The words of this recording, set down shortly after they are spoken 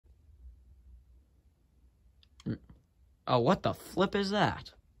Oh, what the flip is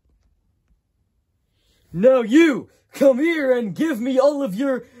that? Now you, come here and give me all of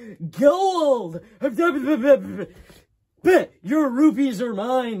your gold! Your rupees are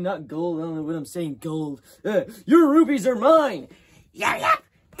mine! Not gold, I don't know what I'm saying, gold. Your rupees are mine! Yap, yap!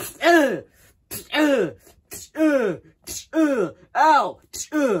 Ow!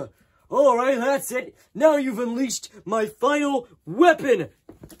 Alright, that's it. Now you've unleashed my final weapon!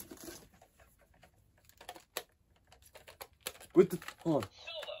 With the... Hold on.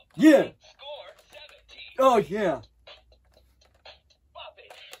 Yeah! Oh, yeah.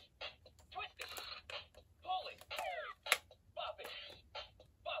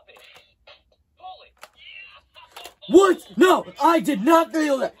 What? No, I did not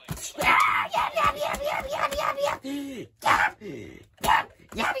feel that.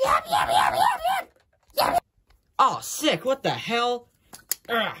 Oh, sick. What the hell?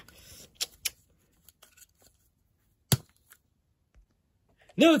 Ugh.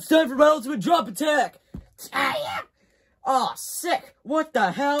 Now it's time for my ultimate drop attack. Oh, sick. What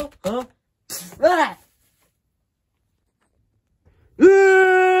the hell? Huh? Ah.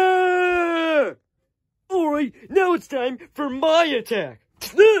 Alright, now it's time for my attack.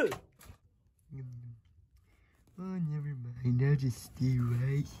 Oh, never mind. I'll just stay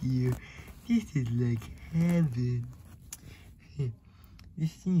right here. This is like heaven.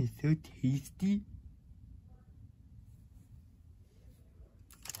 This thing is so tasty.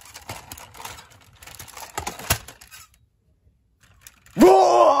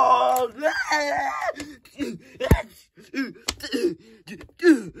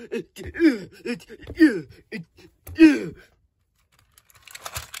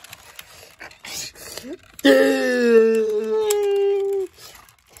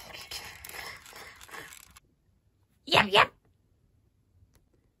 Yep.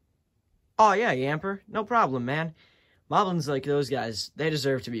 Oh, yeah, Yamper. No problem, man. Moblins like those guys, they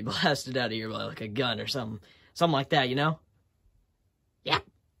deserve to be blasted out of here by, like, a gun or something. Something like that, you know? Yep.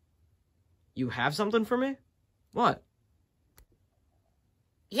 You have something for me? What?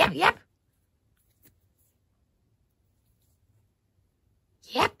 Yep. Yep.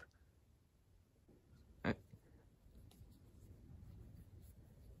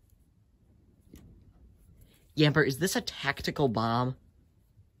 Yamper, is this a tactical bomb?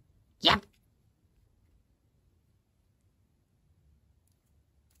 Yep.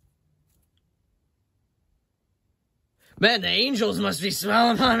 Man, the angels must be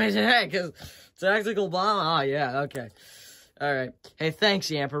smiling on me today, because tactical bomb? Oh, yeah, okay. All right. Hey, thanks,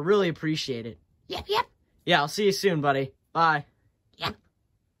 Yamper. Really appreciate it. Yep. Yeah, I'll see you soon, buddy. Bye. Yep.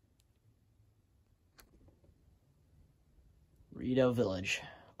 Rito Village.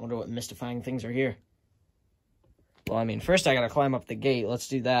 Wonder what mystifying things are here. Well, I mean, first I gotta climb up the gate. Let's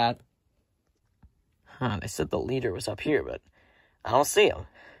do that. Huh, they said the leader was up here, but I don't see him.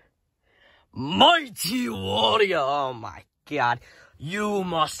 Mighty warrior! Oh my god. You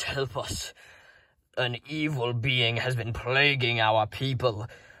must help us. An evil being has been plaguing our people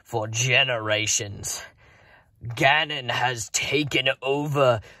for generations. Ganon has taken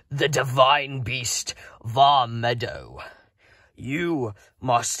over the divine beast, Var Meadow. You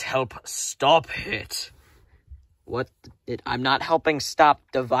must help stop it. What? I'm not helping stop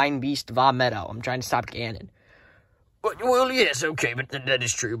divine beast Va Meadow. I'm trying to stop Ganon. Well, yes, okay, but that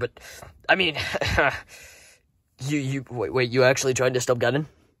is true. But I mean, wait, you actually tried to stop Ganon?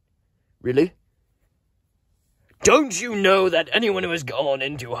 Really? Don't you know that anyone who has gone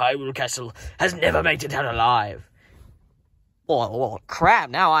into Hyrule Castle has never made it out alive? Well, crap,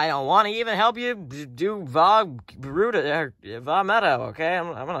 now I don't want to even help you do Va Meadow, okay?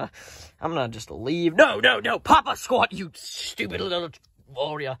 I'm gonna just leave. No, Papa Squat, you stupid little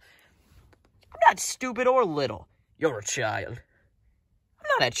warrior. I'm not stupid or little. You're a child.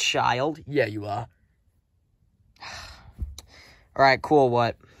 I'm not a child. Yeah, you are. Alright, cool,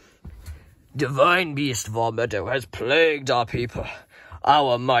 what? Divine Beast Va Meadow has plagued our people.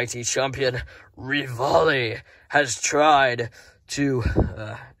 Our mighty champion, Rivali, has tried to,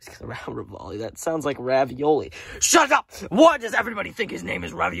 Rivali, that sounds like ravioli. Shut up! Why does everybody think his name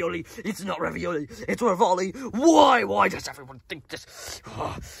is Ravioli? It's not Ravioli, it's Rivali. Why does everyone think this?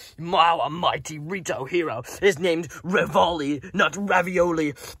 Oh, our mighty Rito hero is named Rivali, not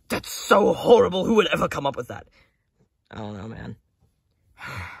Ravioli. That's so horrible. Who would ever come up with that? I don't know, man.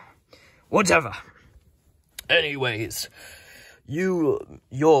 Whatever. Anyways, you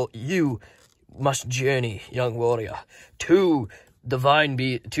must journey, young warrior, to the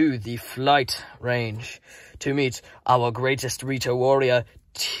flight range to meet our greatest Rito warrior,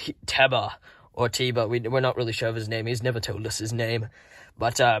 Teba, or Tiba. We're not really sure of his name. He's never told us his name.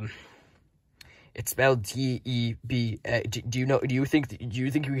 But, It's spelled T-E-B. Do you think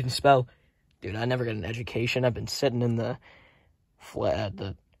you can spell? Dude, I never got an education. I've been sitting in the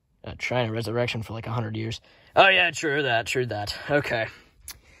China Resurrection for like 100 years. Oh yeah, true that. Okay.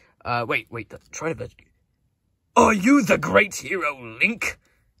 Wait. Are you the great hero Link?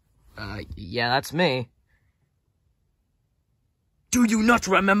 Yeah, that's me. Do you not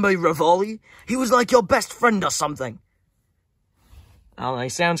remember Rivali? He was like your best friend or something. I don't know, he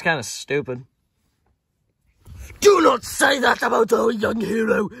sounds kind of stupid. Do not say that about our young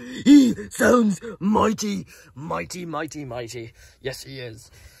hero. He sounds mighty. Yes, he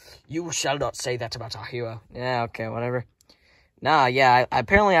is. You shall not say that about our hero. Yeah, okay, whatever. Nah, yeah,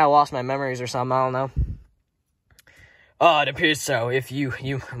 apparently I lost my memories or something, I don't know. Oh, it appears so. If you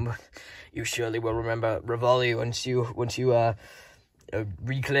surely will remember Rivali once you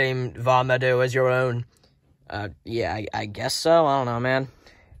reclaim Var Meadow as your own. Yeah, I guess so. I don't know, man.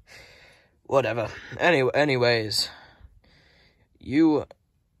 Whatever. Anyways, you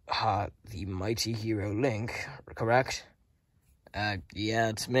are the mighty hero Link, correct? Yeah,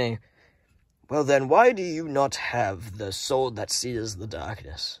 it's me. Well then, why do you not have the sword that seals the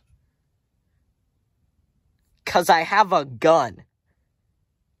darkness? 'Cause I have a gun.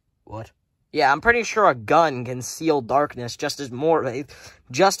 What? Yeah, I'm pretty sure a gun can seal darkness just as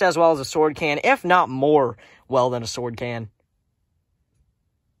well as a sword can, if not more well than a sword can.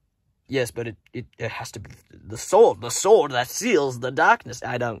 Yes, but it has to be the sword that seals the darkness.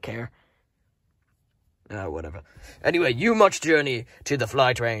 I don't care. Whatever. Anyway, you must journey to the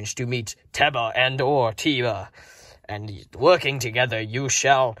flight range to meet Teba and/or Tiba, and working together, you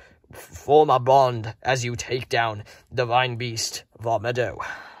shall form a bond as you take down Divine Beast Var Meadow.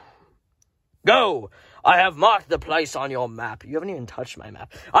 Go! I have marked the place on your map. You haven't even touched my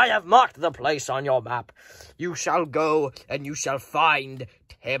map. I have marked the place on your map. You shall go, and you shall find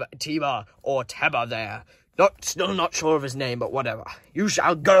Tiba or Teba there. Still not sure of his name, but whatever. You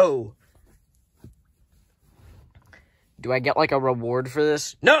shall go. Do I get, like, a reward for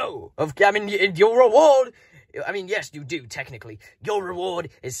this? No! Your reward... yes, you do, technically. Your reward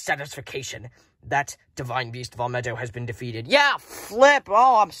is satisfaction. That Divine Beast Var Meadow has been defeated. Yeah, flip!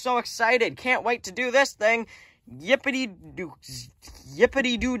 Oh, I'm so excited. Can't wait to do this thing.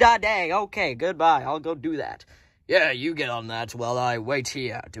 Yippity-doo-dah-day. Okay, goodbye. I'll go do that. Yeah, you get on that while I wait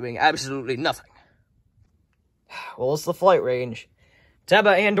here, doing absolutely nothing. Well, it's the flight range.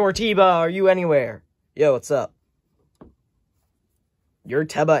 Teba and/or Tiba, are you anywhere? Yo, what's up? You're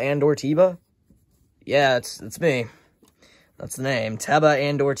Teba and/or Tiba? Yeah, it's me. That's the name, Teba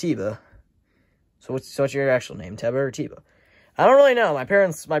and/or Tiba. So what's your actual name, Teba or Tiba? I don't really know.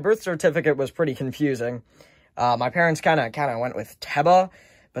 My birth certificate was pretty confusing. My parents kind of went with Teba,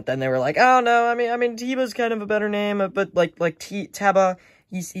 but then they were like, oh no, I mean Tiba's kind of a better name, but like Teba,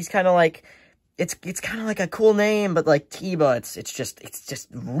 he's kind of like, it's kind of like a cool name, but like Tiba, it's just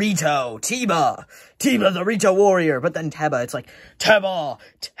Rito, Tiba the Rito warrior, but then Teba, it's like Teba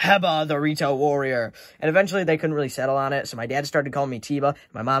the Rito warrior, and eventually they couldn't really settle on it, so my dad started calling me Tiba,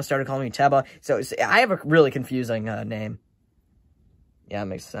 my mom started calling me Teba, so I have a really confusing name. Yeah, it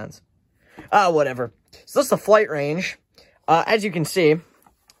makes sense. Whatever. So that's the flight range. As you can see,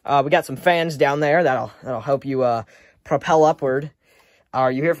 we got some fans down there that'll help you propel upward.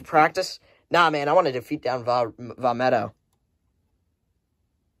 Are you here for practice? Nah, man, I want to defeat down Var Meadow.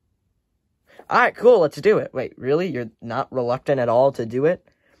 Alright, cool, let's do it. Wait, really? You're not reluctant at all to do it?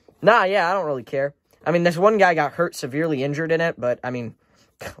 Nah, yeah, I don't really care. I mean, this one guy got hurt, severely injured in it, but, I mean,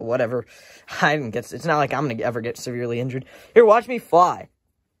 whatever. It's not like I'm gonna ever get severely injured. Here, watch me fly.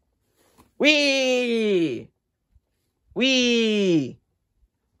 Whee! Whee!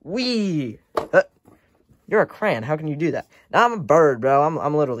 Whee! You're a crayon, how can you do that? Nah, I'm a bird, bro.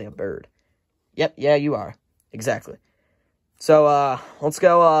 I'm literally a bird. Yep, yeah, you are. Exactly. So, let's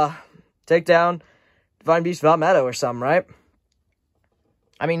go, take down Divine Beast Var Meadow or something, right?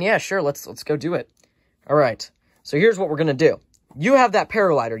 I mean, yeah, sure, let's go do it. Alright, so here's what we're gonna do. You have that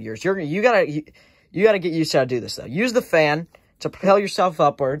paraglider of yours. You gotta get used to how to do this, though. Use the fan to propel yourself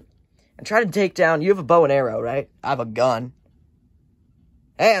upward, and try to take down, you have a bow and arrow, right? I have a gun.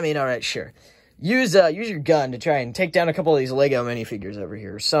 Hey, I mean, alright, sure. Use your gun to try and take down a couple of these Lego minifigures over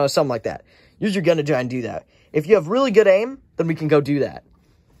here. So, something like that. Use your gun to try and do that. If you have really good aim, then we can go do that.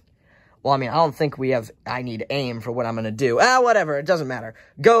 Well, I mean, I don't think I need aim for what I'm gonna do. Whatever, it doesn't matter.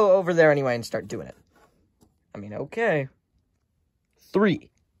 Go over there anyway and start doing it. I mean, okay. 3,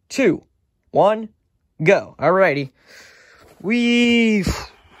 2, 1, go. Alrighty. We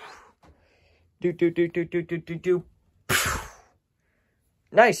do.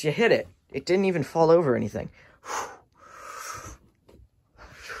 Nice, you hit it. It didn't even fall over anything.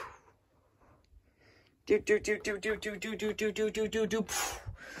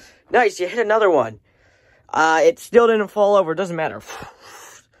 Nice, you hit another one. It still didn't fall over. It doesn't matter.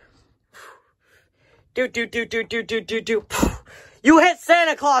 You hit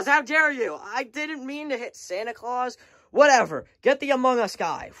Santa Claus. How dare you? I didn't mean to hit Santa Claus. Whatever. Get the Among Us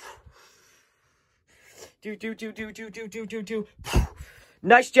guy.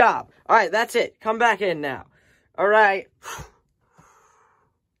 Nice job. All right, that's it. Come back in now. All right.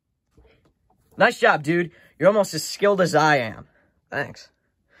 Nice job, dude. You're almost as skilled as I am. Thanks.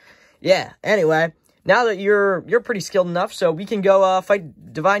 Yeah, anyway, now that you're pretty skilled enough, so we can go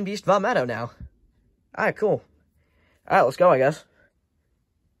fight Divine Beast Vomito now. All right, cool. All right, let's go, I guess.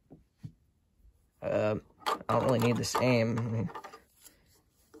 I don't really need this aim. I mean,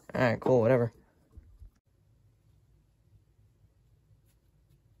 all right, cool, whatever.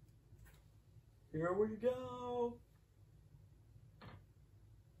 Here we go.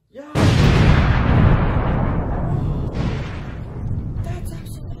 Yeah. That's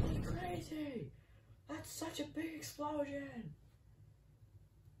absolutely crazy. That's such a big explosion.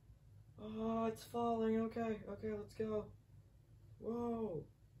 Oh, it's falling. Okay, let's go. Whoa.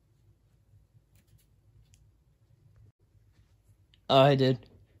 I did.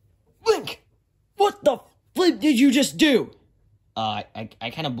 Link! What the flip did you just do? I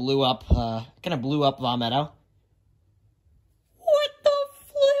kind of blew up Vomito. What the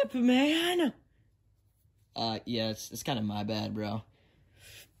flip, man? Yeah, it's kind of my bad, bro.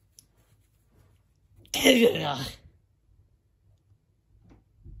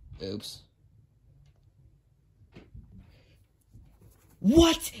 Oops.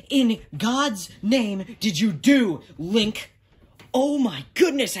 What in God's name did you do, Link? Oh my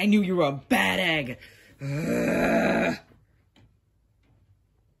goodness, I knew you were a bad egg.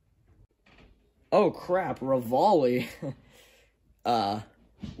 Oh crap, Rivali.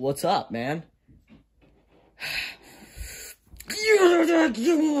 What's up, man?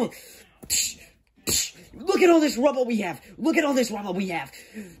 Look at all this rubble we have. Look at all this rubble we have.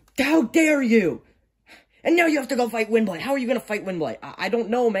 How dare you? And now you have to go fight Windblade. How are you gonna fight Windblade? I don't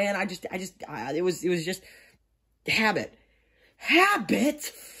know, man. It was just habit.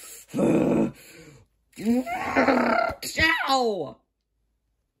 Habit? Ow!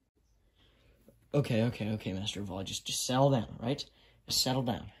 Okay, Master Vol. Just settle down, right? Just settle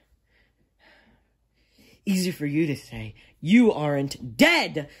down. Easy for you to say. You aren't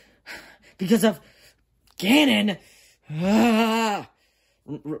dead because of Ganon.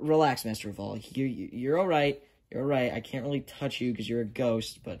 Relax, Master Vol. You're all right. You're all right. I can't really touch you because you're a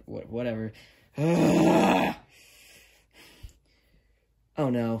ghost, but whatever. Oh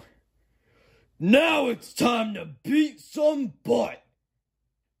no. Now it's time to beat some butt.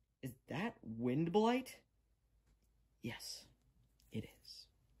 Is that Windblight? Yes, it is.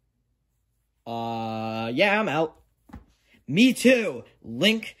 Yeah, I'm out. Me too,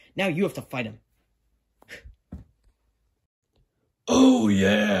 Link. Now you have to fight him. Oh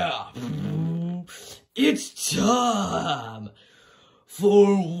yeah. It's time for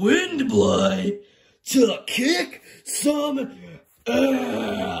Windblight to kick some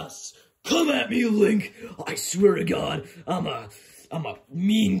ass. Come at me, Link. I swear to God, I'm a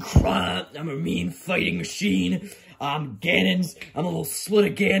mean crime. I'm a mean fighting machine. I'm a little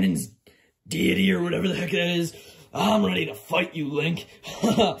split of Ganon's deity or whatever the heck that is. I'm ready to fight you, Link.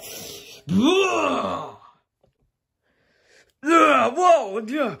 Whoa!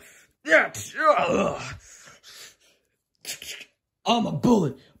 I'm a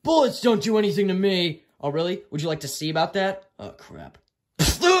bullet. Bullets don't do anything to me. Oh, really? Would you like to see about that? Oh, crap.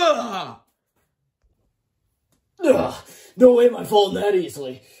 No way am I falling that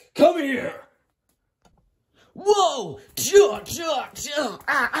easily. Come here. Whoa!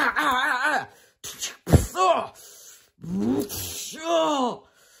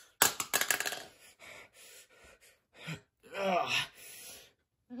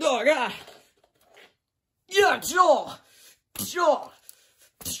 Oh, God. Yeah,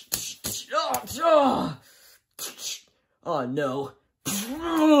 oh, no.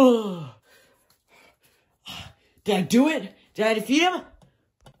 Did I do it? Did I defeat him?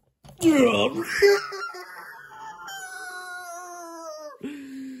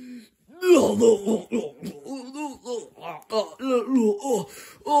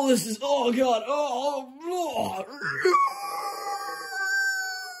 Oh, this is, oh, God.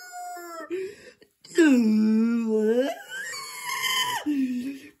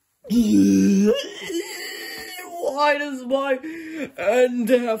 Why does my end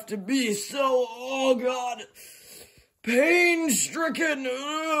have to be so, oh God, pain-stricken?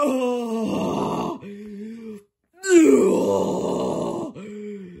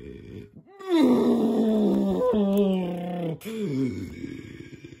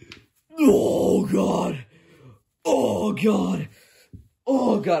 God.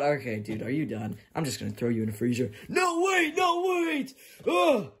 Oh, God. Okay, dude, are you done? I'm just gonna throw you in a freezer. No, wait.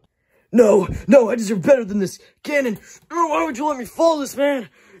 Oh. No, I deserve better than this. Cannon, why would you let me fall this, man?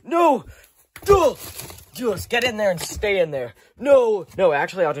 No. Ugh. Just get in there and stay in there. No,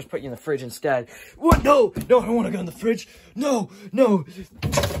 actually, I'll just put you in the fridge instead. What? No, I don't want to go in the fridge. No.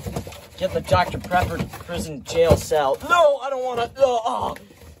 Get the Dr. Prepper prison jail cell. No, I don't want to.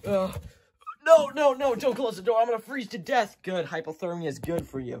 No, don't close the door. I'm going to freeze to death. Good, hypothermia is good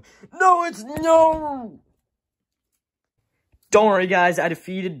for you. No. Don't worry, guys. I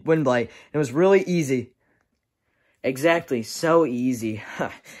defeated Windblight. It was really easy. Exactly, so easy. You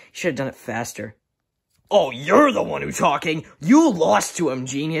should have done it faster. Oh, you're the one who's talking. You lost to him,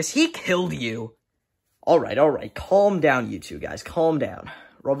 genius. He killed you. All right. Calm down, you two guys. Calm down.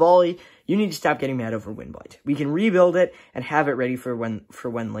 Rivali, you need to stop getting mad over Windblight. We can rebuild it and have it ready for when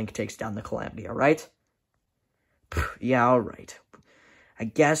Link takes down the Calamity, all right? Yeah, all right. I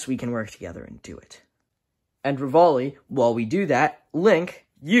guess we can work together and do it. And Rivali, while we do that, Link,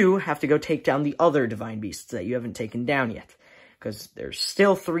 you have to go take down the other Divine Beasts that you haven't taken down yet. Because there's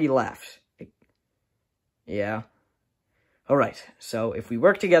still 3 left. Yeah. Alright, so if we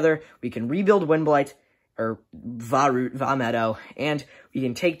work together, we can rebuild Windblight, or Vameadow, and we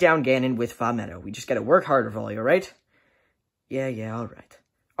can take down Ganon with Vameadow. We just gotta work harder, Rivali, alright? Yeah, alright.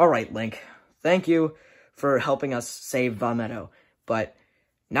 Alright, Link. Thank you for helping us save Vameadow. But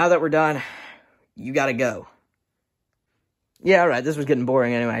now that we're done, you gotta go. Yeah, alright, this was getting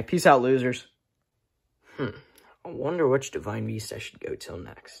boring anyway. Peace out, losers. I wonder which Divine Beast I should go till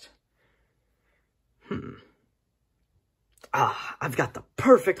next. I've got the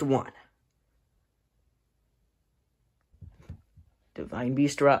perfect one. Divine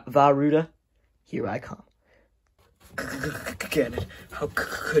Beast Varuda, here I come. Ganon, how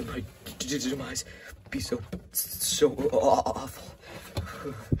could my demise be so awful?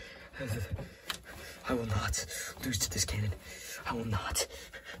 I will not lose to this Ganon. I will not.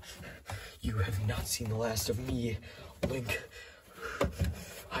 You have not seen the last of me, Link.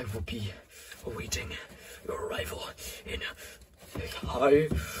 I will be awaiting your arrival in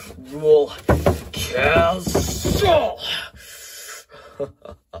Hyrule Castle.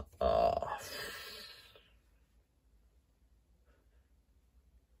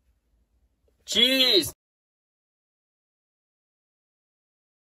 Jeez.